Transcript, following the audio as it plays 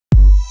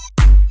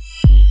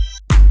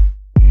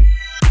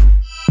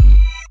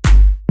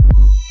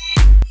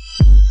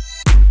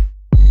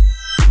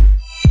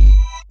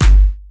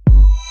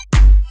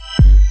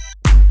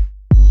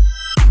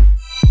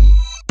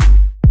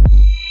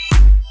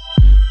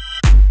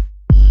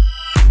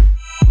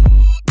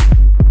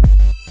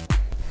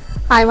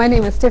Hi, my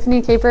name is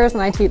Tiffany Capers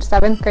and I teach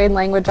 7th grade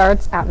language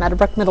arts at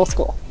Meadowbrook Middle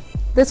School.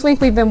 This week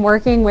we've been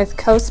working with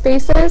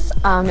CoSpaces.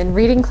 In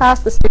reading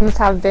class, the students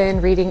have been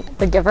reading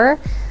The Giver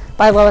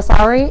by Lois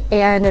Lowry,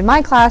 and in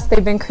my class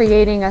they've been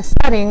creating a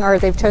setting, or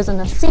they've chosen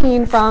a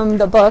scene from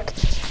the book,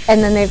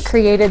 and then they've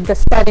created the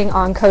setting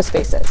on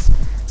CoSpaces.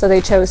 So they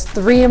chose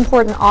 3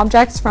 important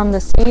objects from the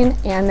scene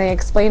and they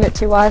explained it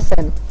to us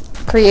and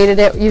created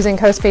it using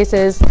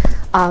CoSpaces.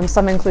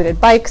 Some included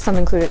bikes, some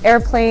included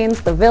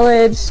airplanes, the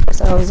village,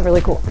 so it was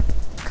really cool.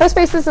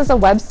 CoSpaces is a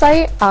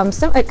website.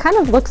 It kind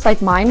of looks like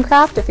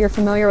Minecraft, if you're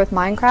familiar with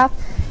Minecraft,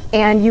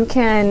 and you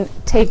can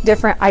take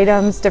different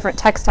items, different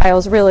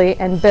textiles really,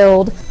 and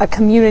build a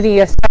community,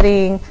 a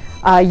setting,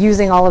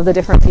 using all of the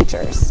different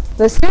features.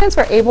 The students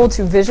were able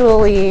to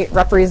visually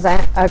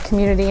represent a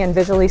community and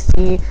visually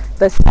see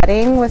the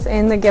setting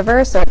within The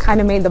Giver, so it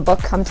kind of made the book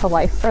come to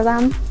life for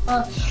them.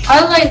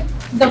 I like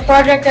the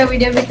project that we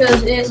did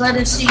because it let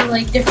us see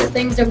like different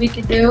things that we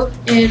could do,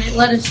 and it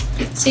let us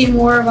see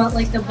more about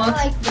like the book.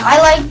 I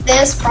like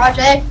this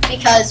project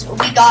because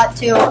we got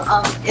to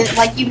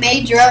like you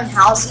made your own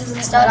houses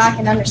and stuff. I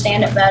can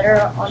understand it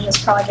better on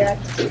this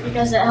project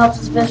Because it helps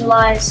us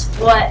visualize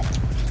what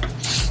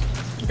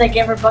the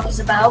Giver book is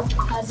about.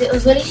 Because it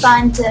was really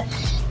fun to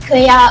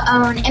create our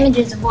own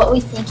images of what we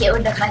think it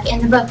would look like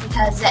in the book,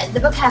 because the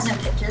book has no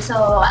pictures,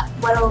 so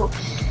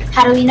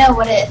how do we know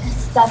what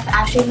stuff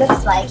actually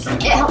looks like?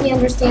 It helped me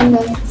understand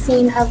the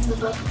scene of the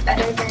book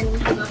better than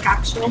the book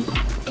actually.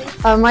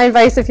 My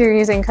advice if you're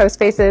using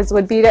CoSpaces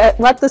would be to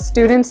let the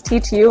students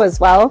teach you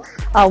as well.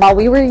 While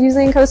we were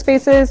using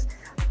CoSpaces,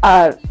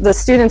 the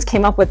students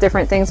came up with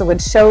different things that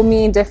would show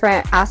me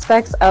different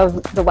aspects of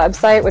the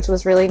website, which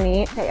was really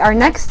neat. Okay, our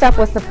next step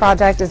with the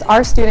project is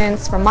our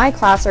students from my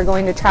class are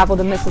going to travel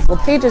to Mrs.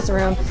 LePage's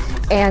room,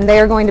 and they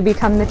are going to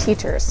become the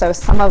teachers. So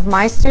some of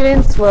my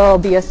students will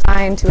be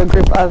assigned to a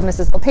group of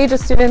Mrs.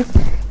 LePage's students,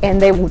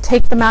 and they will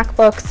take the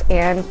MacBooks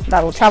and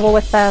that will travel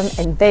with them,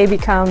 and they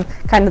become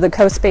kind of the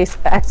CoSpace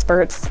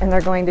experts, and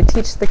they're going to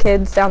teach the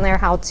kids down there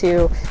how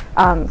to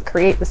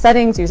create the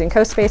settings using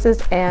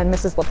CoSpaces, and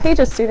Mrs.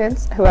 LePage's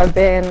students who have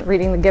been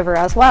reading The Giver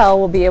as well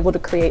will be able to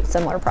create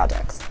similar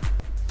projects.